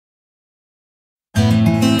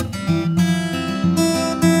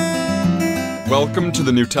Welcome to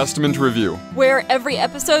the New Testament Review, where every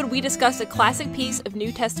episode we discuss a classic piece of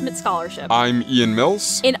New Testament scholarship. I'm Ian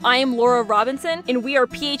Mills. And I am Laura Robinson, and we are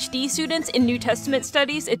PhD students in New Testament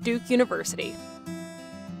Studies at Duke University.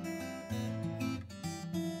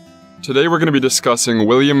 Today we're going to be discussing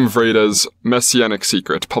William Wrede's Messianic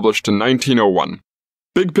Secret, published in 1901.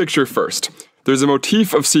 Big picture first. There's a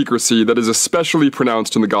motif of secrecy that is especially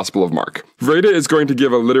pronounced in the Gospel of Mark. Wrede is going to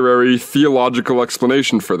give a literary, theological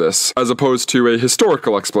explanation for this, as opposed to a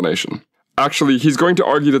historical explanation. Actually, he's going to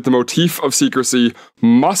argue that the motif of secrecy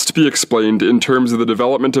must be explained in terms of the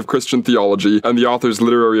development of Christian theology and the author's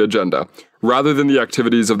literary agenda, rather than the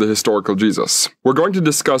activities of the historical Jesus. We're going to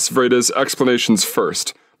discuss Wrede's explanations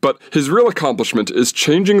first, but his real accomplishment is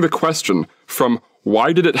changing the question from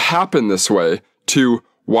why did it happen this way to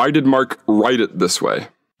why did Mark write it this way?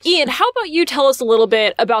 Ian, how about you tell us a little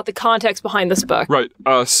bit about the context behind this book? Right.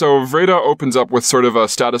 So Wrede opens up with sort of a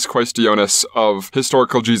status quaestionis of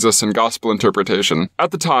historical Jesus and gospel interpretation.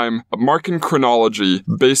 At the time, Markan chronology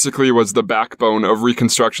basically was the backbone of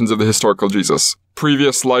reconstructions of the historical Jesus.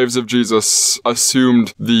 Previous lives of Jesus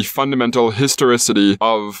assumed the fundamental historicity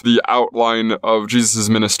of the outline of Jesus'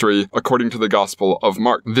 ministry according to the Gospel of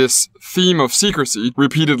Mark. This theme of secrecy,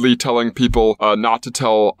 repeatedly telling people not to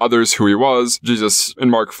tell others who he was, Jesus in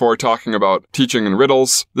Mark 4 talking about teaching in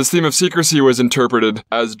riddles. This theme of secrecy was interpreted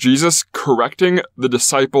as Jesus correcting the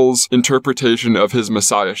disciples' interpretation of his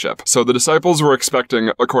messiahship. So the disciples were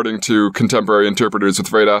expecting, according to contemporary interpreters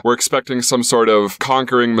with Wrede, were expecting some sort of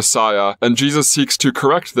conquering Messiah, and Jesus seeks to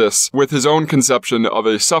correct this with his own conception of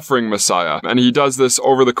a suffering Messiah. And he does this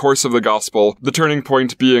over the course of the Gospel, the turning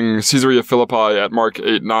point being Caesarea Philippi at Mark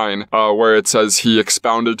 8:9, where it says he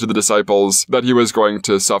expounded to the disciples that he was going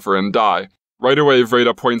to suffer and die. Right away,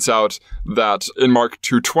 Wrede points out that in Mark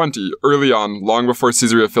 2:20, early on, long before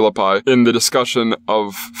Caesarea Philippi, in the discussion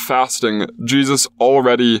of fasting, Jesus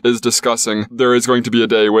already is discussing there is going to be a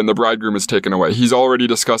day when the bridegroom is taken away. He's already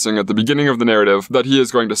discussing at the beginning of the narrative that he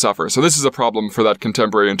is going to suffer. So this is a problem for that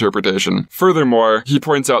contemporary interpretation. Furthermore, he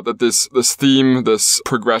points out that this theme, this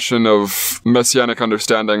progression of messianic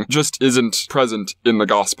understanding, just isn't present in the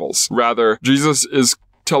Gospels. Rather, Jesus is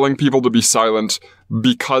telling people to be silent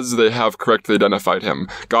because they have correctly identified him.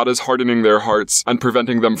 God is hardening their hearts and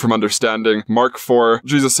preventing them from understanding. Mark 4,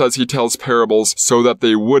 Jesus says he tells parables so that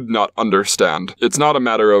they would not understand. It's not a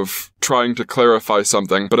matter of trying to clarify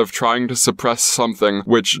something, but of trying to suppress something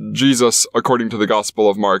which Jesus, according to the Gospel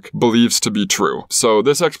of Mark, believes to be true. So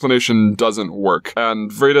this explanation doesn't work, and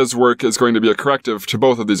Wrede's work is going to be a corrective to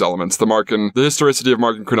both of these elements, the historicity of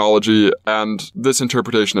Markan chronology and this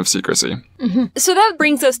interpretation of secrecy. Mm-hmm. So that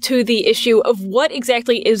brings us to the issue of what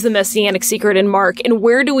exactly is the Messianic secret in Mark, and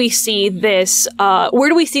where do we see this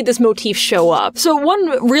motif show up? So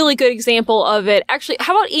one really good example of it, actually,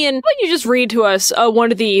 how about Ian, why don't you just read to us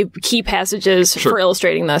one of the key passages for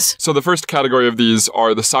illustrating this? So the first category of these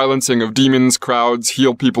are the silencing of demons, crowds,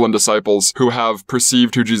 healed people, and disciples who have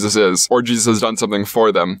perceived who Jesus is, or Jesus has done something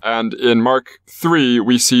for them. And in Mark 3,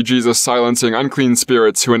 we see Jesus silencing unclean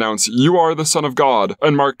spirits who announce, "You are the Son of God."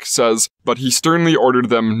 And Mark says, "But he sternly ordered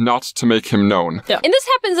them not to make him known." Yeah. And this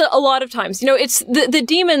happens a lot of times. You know, it's the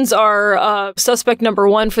demons are suspect number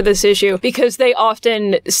one for this issue because they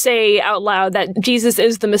often say out loud that Jesus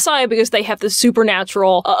is the Messiah because they have the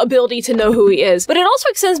supernatural ability to know who he is. But it also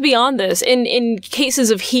extends beyond this. In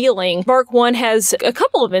cases of healing, Mark 1 has a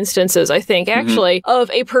couple of instances, I think, actually,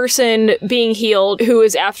 of a person being healed who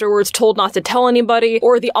is afterwards told not to tell anybody,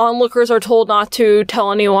 or the onlookers are told not to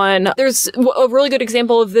tell anyone. There's a really good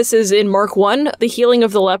example of this is in Mark 1, the healing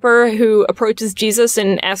of the leper who approaches Jesus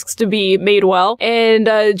and asks to be made well, and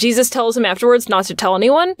Jesus tells him afterwards not to tell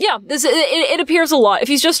anyone. Yeah, it appears a lot. If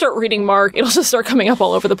you just start reading Mark, it'll just start coming up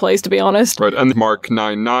all over the place, to be honest. Right, and Mark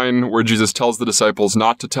 9:9, where Jesus tells the disciples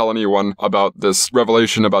not to tell anyone about this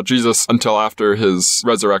revelation about Jesus until after his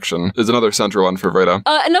resurrection, is another central one for Wrede.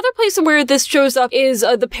 Another place where this shows up is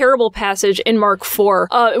the parable passage in Mark 4,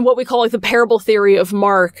 and what we call like the parable theory of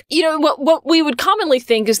Mark. You know, what we would commonly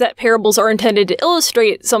think is that parables are intended to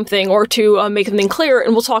illustrate something or to make something clear,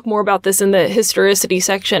 and we'll talk more about this in the historicity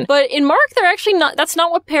section. But in Mark, they're actually not, that's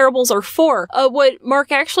not what parables are for. What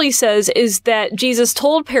Mark actually says is that Jesus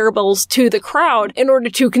told parables to the crowd in order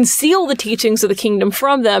to conceal the teachings of the kingdom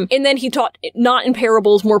from them, and then he taught not in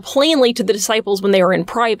parables more plainly to the disciples when they were in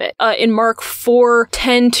private. In Mark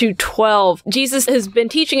 4:10-12, Jesus has been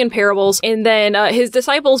teaching in parables, and then his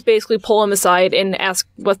disciples basically pull him aside and ask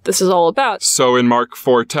what this is all about. So in Mark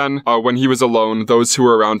 4:10, When he was alone, those who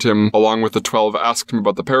were around him, along with the 12, asked him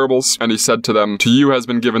about the parables, and he said to them, "To you has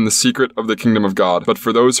been given the secret of the kingdom of God, but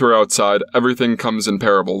for those who are outside, everything comes in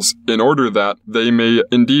parables, in order that they may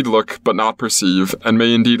indeed look but not perceive, and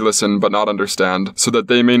may indeed listen but not understand, so that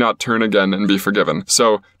they may not turn again and be forgiven."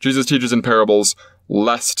 So Jesus teaches in parables,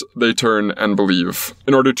 lest they turn and believe,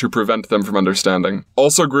 in order to prevent them from understanding.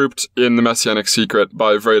 Also grouped in the Messianic secret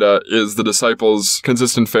by Wrede is the disciples'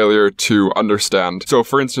 consistent failure to understand. So,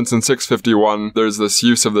 for instance, in 651, there's this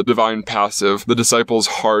use of the divine passive. The disciples'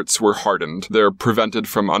 hearts were hardened. They're prevented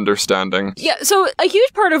from understanding. Yeah, so a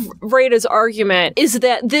huge part of Wrede's argument is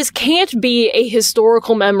that this can't be a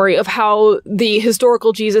historical memory of how the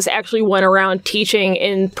historical Jesus actually went around teaching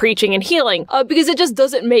and preaching and healing, because it just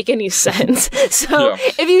doesn't make any sense. So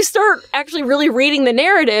if you start actually really reading the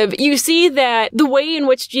narrative, you see that the way in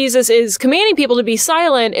which Jesus is commanding people to be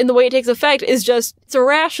silent and the way it takes effect is just, it's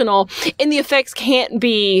irrational, and the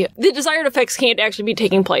desired effects can't actually be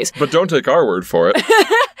taking place. But don't take our word for it.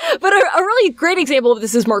 But a really great example of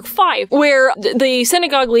this is Mark 5, where the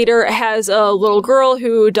synagogue leader has a little girl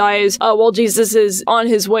who dies while Jesus is on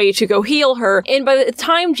his way to go heal her. And by the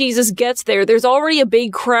time Jesus gets there, there's already a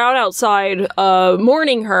big crowd outside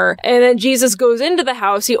mourning her. And then Jesus goes into the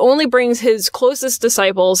house. He only brings his closest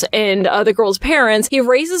disciples and the girl's parents. He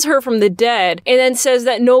raises her from the dead and then says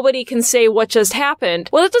that nobody can say what just happened.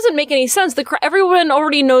 Well, that doesn't make any sense. Everyone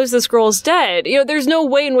already knows this girl's dead. There's no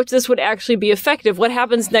way in which this would actually be effective. What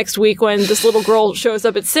happens next week when this little girl shows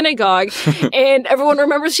up at synagogue and everyone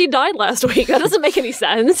remembers she died last week? That doesn't make any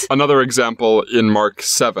sense. Another example in Mark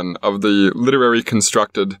 7 of the literary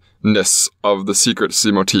constructedness of the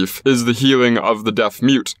secrecy motif is the healing of the deaf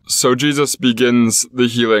mute. So Jesus begins the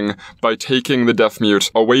healing by taking the deaf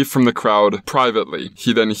mute away from the crowd privately.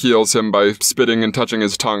 He then heals him by spitting and touching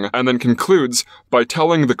his tongue, and then concludes by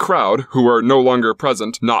telling the crowd, who are no longer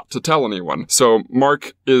present, not to tell anyone. So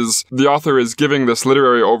the author is giving this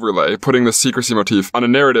literary overlay, putting the secrecy motif on a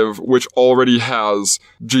narrative which already has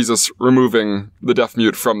Jesus removing the deaf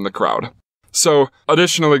mute from the crowd. So,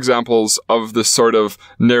 additional examples of this sort of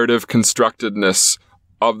narrative constructedness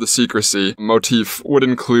of the secrecy motif would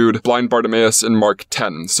include blind Bartimaeus in Mark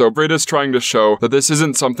 10. So Wrede is trying to show that this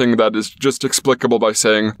isn't something that is just explicable by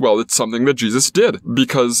saying, well, it's something that Jesus did,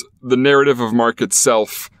 because the narrative of Mark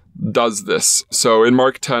itself does this. So in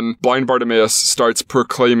Mark 10, blind Bartimaeus starts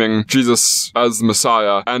proclaiming Jesus as the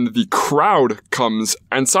Messiah, and the crowd comes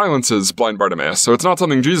and silences blind Bartimaeus. So it's not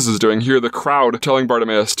something Jesus is doing. Here, the crowd telling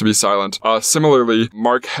Bartimaeus to be silent. Similarly,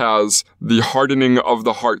 Mark has the hardening of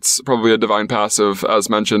the hearts, probably a divine passive, as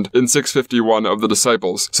mentioned, in 651 of the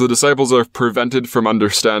disciples. So the disciples are prevented from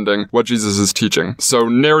understanding what Jesus is teaching. So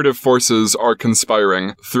narrative forces are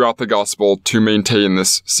conspiring throughout the gospel to maintain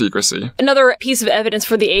this secrecy. Another piece of evidence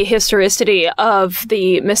for the ahistoricity of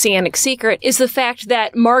the Messianic secret is the fact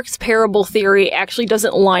that Mark's parable theory actually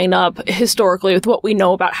doesn't line up historically with what we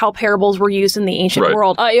know about how parables were used in the ancient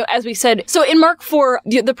world. As we said, so in Mark 4,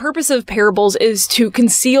 the purpose of parables is to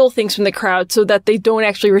conceal things from the crowd so that they don't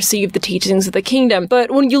actually receive the teachings of the kingdom.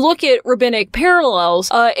 But when you look at rabbinic parallels,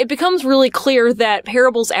 it becomes really clear that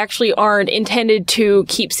parables actually aren't intended to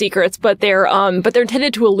keep secrets, but they're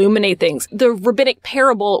intended to illuminate things. The rabbinic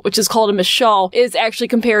parable, which is called a mishal, is actually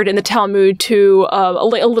compared in the Talmud to a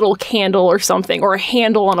little candle or something, or a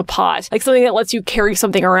handle on a pot, like something that lets you carry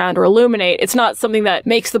something around or illuminate. It's not something that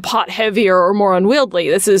makes the pot heavier or more unwieldy.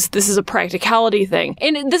 This is a practicality thing.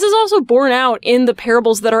 And this is also borne out in the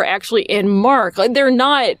parables that are actually in Mark. Like, they're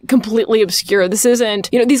not completely obscure. This isn't,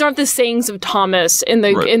 these aren't the sayings of Thomas in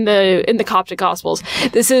the Coptic Gospels.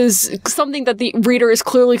 This is something that the reader is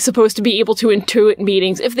clearly supposed to be able to intuit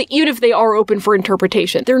meanings, even if they are open for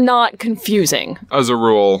interpretation. They're not confusing. As a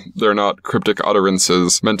rule, they're not cryptic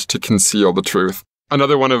utterances meant to conceal the truth.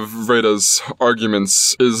 Another one of Wrede's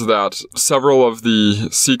arguments is that several of the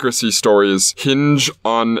secrecy stories hinge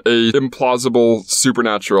on a implausible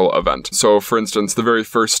supernatural event. So, for instance, the very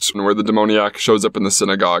first where the demoniac shows up in the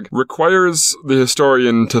synagogue requires the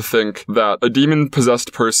historian to think that a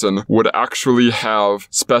demon-possessed person would actually have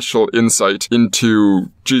special insight into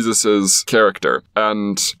Jesus's character.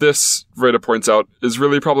 And this, Wrede points out, is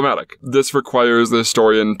really problematic. This requires the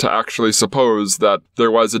historian to actually suppose that there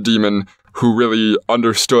was a demon who really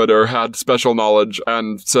understood or had special knowledge,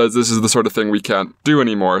 and says this is the sort of thing we can't do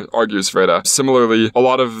anymore, argues Wrede. Similarly, a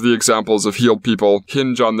lot of the examples of healed people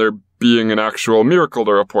hinge on there being an actual miracle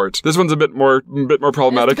to report. This one's a bit more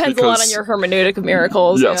problematic. It depends a lot on your hermeneutic of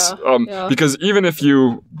miracles. Yes, yeah. Because even if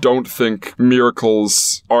you don't think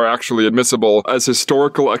miracles are actually admissible as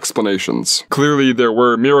historical explanations, clearly there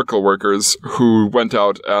were miracle workers who went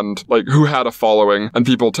out and, who had a following and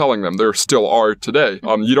people telling them. There still are today.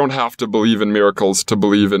 You don't have to believe in miracles to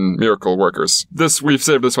believe in miracle workers. We've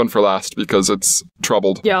saved this one for last because it's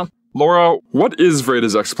troubled. Yeah. Laura, what is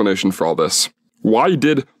Wrede's explanation for all this? Why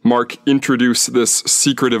did Mark introduce this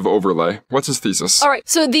secretive overlay? What's his thesis? All right,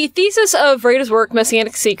 so the thesis of Wrede's work,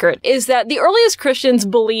 Messianic Secret, is that the earliest Christians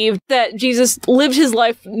believed that Jesus lived his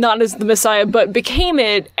life not as the Messiah, but became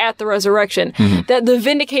it at the resurrection. Mm-hmm. That the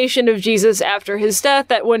vindication of Jesus after his death,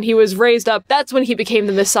 that when he was raised up, that's when he became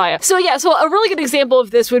the Messiah. So a really good example of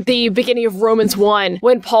this would be beginning of Romans 1,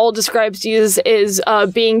 when Paul describes Jesus as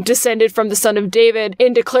being descended from the son of David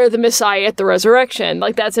and declare the Messiah at the resurrection.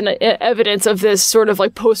 That's an evidence of this sort of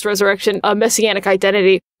post-resurrection messianic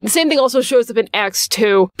identity. The same thing also shows up in Acts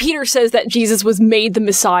 2. Peter says that Jesus was made the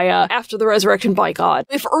Messiah after the resurrection by God.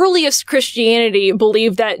 If earliest Christianity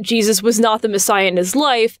believed that Jesus was not the Messiah in his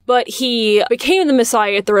life, but he became the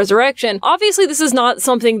Messiah at the resurrection, obviously this is not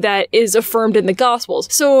something that is affirmed in the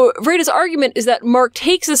Gospels. So Wrede's argument is that Mark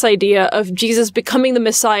takes this idea of Jesus becoming the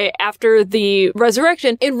Messiah after the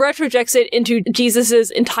resurrection and retrojects it into Jesus's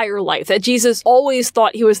entire life. That Jesus always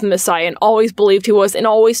thought he was the Messiah and always believed he was and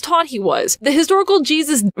always taught he was. The historical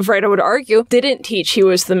Jesus, Wrede would argue, didn't teach he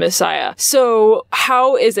was the Messiah. So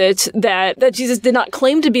how is it that Jesus did not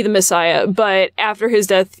claim to be the Messiah, but after his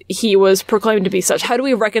death, he was proclaimed to be such? How do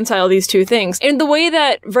we reconcile these two things? And the way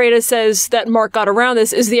that Wrede says that Mark got around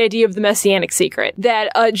this is the idea of the Messianic secret.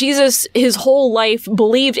 That Jesus, his whole life,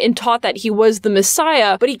 believed and taught that he was the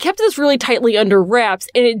Messiah, but he kept this really tightly under wraps,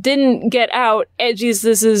 and it didn't get out at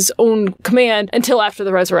Jesus' own command until after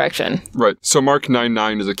the resurrection. Right. So Mark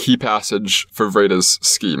 9:9 is a key passage for Wrede's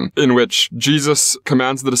scheme, in which Jesus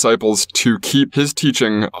commands the disciples to keep his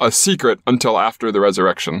teaching a secret until after the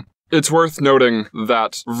resurrection. It's worth noting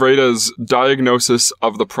that Wrede's diagnosis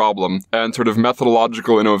of the problem and sort of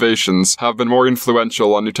methodological innovations have been more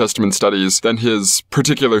influential on New Testament studies than his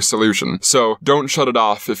particular solution. So don't shut it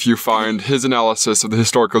off if you find his analysis of the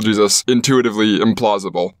historical Jesus intuitively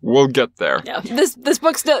implausible. We'll get there. Yeah, this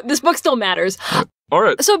book still matters. All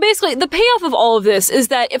right. So basically, the payoff of all of this is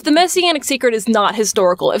that if the Messianic secret is not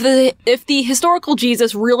historical, if the historical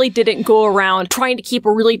Jesus really didn't go around trying to keep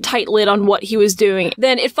a really tight lid on what he was doing,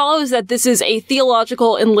 then it follows that this is a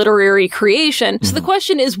theological and literary creation. So the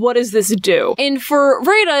question is, what does this do? And for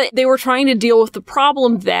Wrede, they were trying to deal with the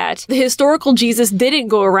problem that the historical Jesus didn't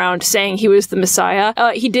go around saying he was the Messiah.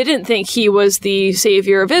 He didn't think he was the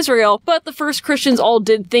savior of Israel, but the first Christians all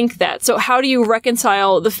did think that. So how do you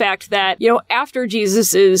reconcile the fact that, after Jesus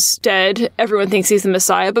is dead, everyone thinks he's the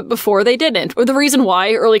Messiah, but before they didn't? Or the reason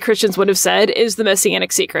why early Christians would have said is the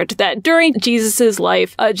Messianic secret, that during Jesus'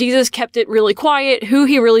 life, Jesus kept it really quiet, who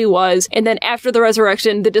he really was, and then after the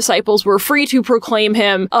resurrection, the disciples were free to proclaim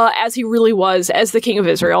him as he really was, as the King of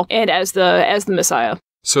Israel, and as the Messiah.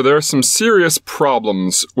 So there are some serious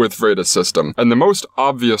problems with Wrede's system, and the most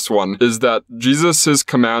obvious one is that Jesus'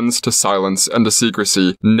 commands to silence and to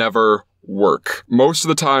secrecy never work. Most of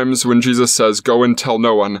the times when Jesus says, "Go and tell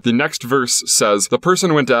no one," the next verse says, "The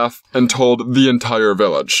person went off and told the entire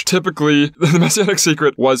village." Typically, the Messianic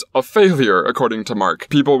secret was a failure, according to Mark.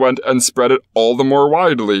 People went and spread it all the more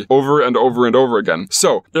widely, over and over and over again.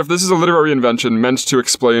 So, if this is a literary invention meant to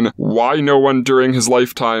explain why no one during his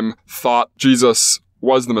lifetime thought Jesus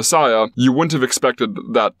was the Messiah, you wouldn't have expected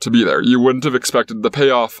that to be there. You wouldn't have expected the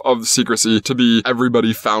payoff of the secrecy to be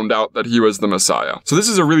everybody found out that he was the Messiah. So this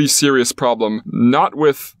is a really serious problem, not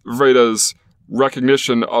with Wrede's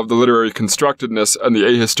recognition of the literary constructedness and the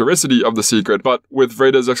ahistoricity of the secret, but with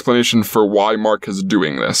Wrede's explanation for why Mark is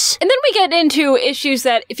doing this. And then we get into issues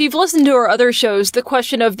that, if you've listened to our other shows, the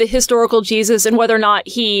question of the historical Jesus and whether or not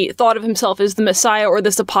he thought of himself as the Messiah or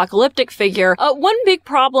this apocalyptic figure. One big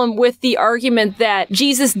problem with the argument that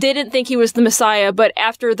Jesus didn't think he was the Messiah, but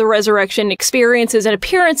after the resurrection experiences and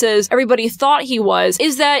appearances, everybody thought he was,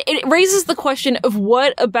 is that it raises the question of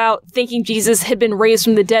what about thinking Jesus had been raised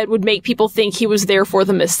from the dead would make people think he was therefore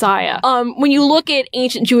the Messiah. When you look at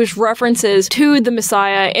ancient Jewish references to the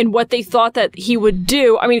Messiah and what they thought that he would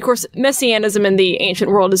do, I mean, of course, Messianism in the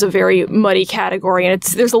ancient world is a very muddy category, and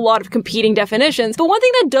there's a lot of competing definitions. But one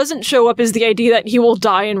thing that doesn't show up is the idea that he will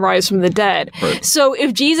die and rise from the dead. Right. So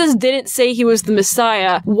if Jesus didn't say he was the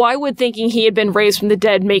Messiah, why would thinking he had been raised from the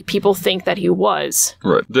dead make people think that he was?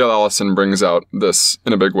 Right. Dale Allison brings out this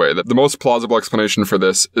in a big way, that the most plausible explanation for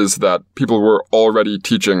this is that people were already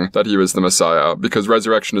teaching that he was the Messiah. Messiah, because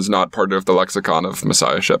resurrection is not part of the lexicon of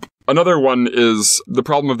Messiahship. Another one is the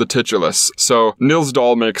problem of the titulus. So Niels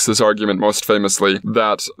Dahl makes this argument most famously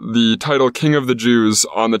that the title King of the Jews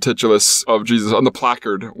on the titulus of Jesus, on the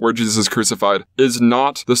placard where Jesus is crucified, is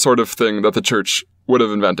not the sort of thing that the church would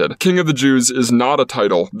have invented. King of the Jews is not a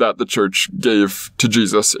title that the church gave to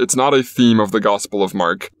Jesus. It's not a theme of the Gospel of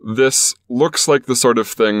Mark. This looks like the sort of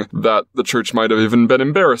thing that the church might have even been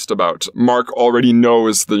embarrassed about. Mark already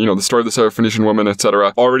knows the story of the Syrophoenician woman,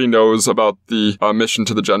 etc., already knows about the mission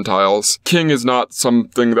to the Gentiles. King is not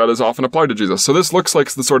something that is often applied to Jesus. So this looks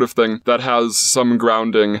like the sort of thing that has some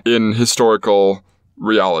grounding in historical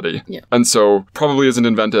reality. Yeah. And so probably isn't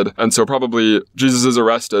invented. And so probably Jesus is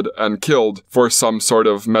arrested and killed for some sort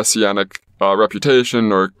of messianic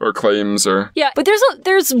reputation or claims or... Yeah, but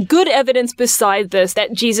there's good evidence beside this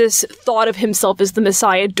that Jesus thought of himself as the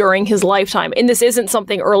Messiah during his lifetime, and this isn't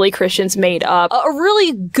something early Christians made up. A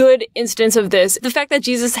really good instance of this, the fact that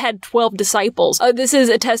Jesus had 12 disciples. This is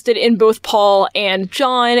attested in both Paul and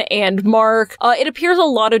John and Mark. It appears a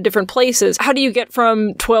lot of different places. How do you get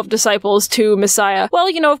from 12 disciples to Messiah? Well,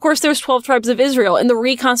 of course there's 12 tribes of Israel, and the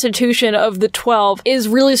reconstitution of the 12 is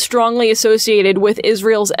really strongly associated with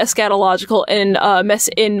Israel's eschatological in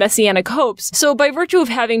Messianic hopes. So by virtue of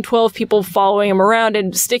having 12 people following him around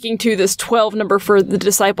and sticking to this 12 number for the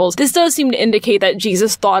disciples, this does seem to indicate that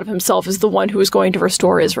Jesus thought of himself as the one who was going to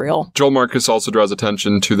restore Israel. Joel Marcus also draws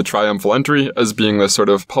attention to the triumphal entry as being this sort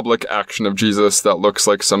of public action of Jesus that looks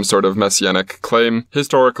like some sort of messianic claim.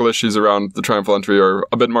 Historical issues around the triumphal entry are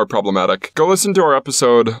a bit more problematic. Go listen to our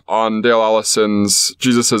episode on Dale Allison's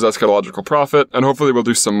Jesus as Eschatological Prophet, and hopefully we'll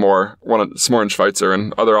do some more in Schweitzer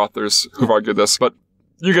and other authors who've argued this, but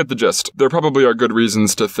you get the gist. There probably are good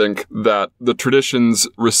reasons to think that the traditions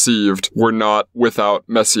received were not without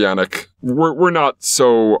messianic. We're not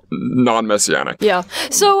so non-messianic. Yeah.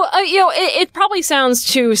 So, it probably sounds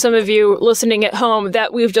to some of you listening at home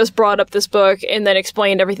that we've just brought up this book and then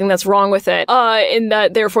explained everything that's wrong with it. And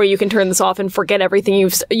that therefore you can turn this off and forget everything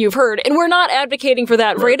you've heard. And we're not advocating for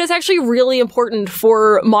that. Wrede is actually really important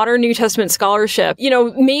for modern New Testament scholarship.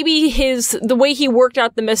 Maybe the way he worked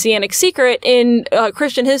out the Messianic secret in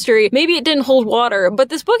Christian history, maybe it didn't hold water, but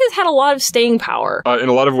this book has had a lot of staying power. In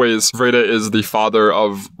a lot of ways, Wrede is the father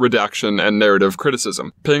of redaction and narrative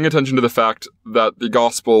criticism, paying attention to the fact that the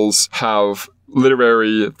Gospels have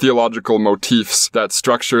literary, theological motifs that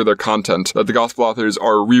structure their content, that the Gospel authors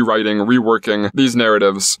are rewriting, reworking these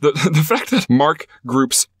narratives. The fact that Mark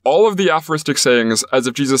groups all of the aphoristic sayings as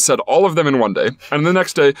if Jesus said all of them in one day, and the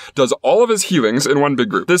next day does all of his healings in one big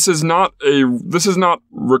group. This is not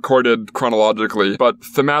recorded chronologically, but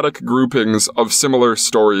thematic groupings of similar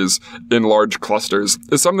stories in large clusters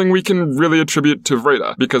is something we can really attribute to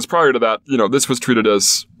Wrede, because prior to that, this was treated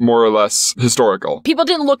as more or less historical. People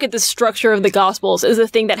didn't look at the structure of the Gospels as a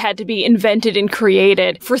thing that had to be invented and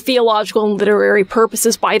created for theological and literary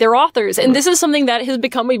purposes by their authors, and this is something that has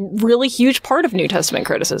become a really huge part of New Testament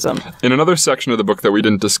criticism. In another section of the book that we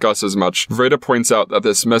didn't discuss as much, Wrede points out that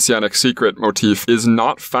this messianic secret motif is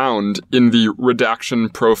not found in the redaction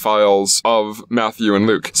profiles of Matthew and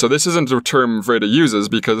Luke. So this isn't a term Wrede uses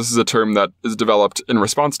because this is a term that is developed in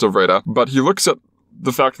response to Wrede, but he looks at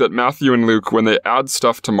the fact that Matthew and Luke, when they add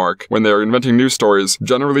stuff to Mark, when they're inventing new stories,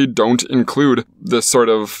 generally don't include this sort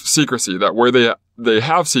of secrecy, that where they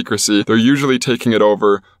have secrecy, they're usually taking it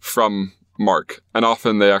over from Mark, and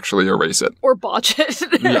often they actually erase it. Or botch it.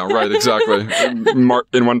 Yeah, right, exactly.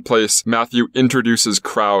 In one place, Matthew introduces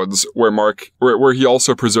crowds where he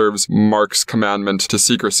also preserves Mark's commandment to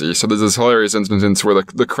secrecy. So there's this hilarious instance where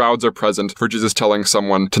the crowds are present for Jesus telling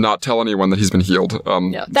someone to not tell anyone that he's been healed.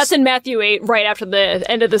 That's in Matthew 8, right after the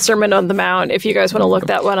end of the Sermon on the Mount, if you guys want to look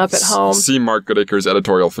that one up at home. See Mark Goodacre's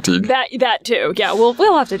editorial fatigue. That too. Yeah,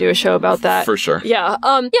 we'll have to do a show about that. For sure. Yeah.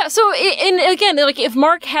 So, and again, if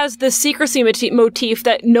Mark has the secrecy motif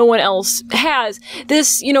that no one else has,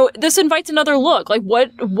 this invites another look.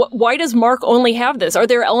 Why does Mark only have this? Are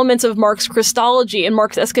there elements of Mark's Christology and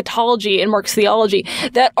Mark's eschatology and Mark's theology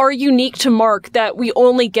that are unique to Mark that we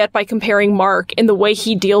only get by comparing Mark in the way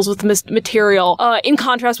he deals with material, in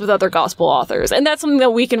contrast with other gospel authors? And that's something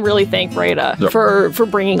that we can really thank Wrede for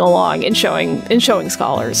bringing along and showing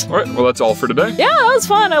scholars. All right, well, that's all for today. Yeah, that was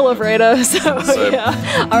fun. I love Wrede. So, Same.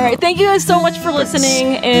 Yeah. All right, thank you guys so much for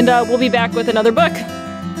listening, and we'll be back with another book.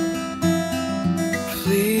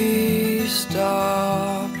 Please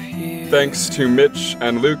stop here. Thanks to Mitch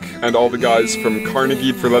and Luke and all the guys from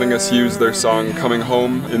Carnegie for letting us use their song Coming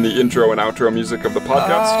Home in the intro and outro music of the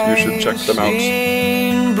podcast. You should check them out.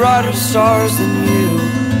 Seen brighter stars than you.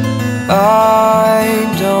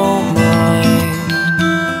 I don't mind.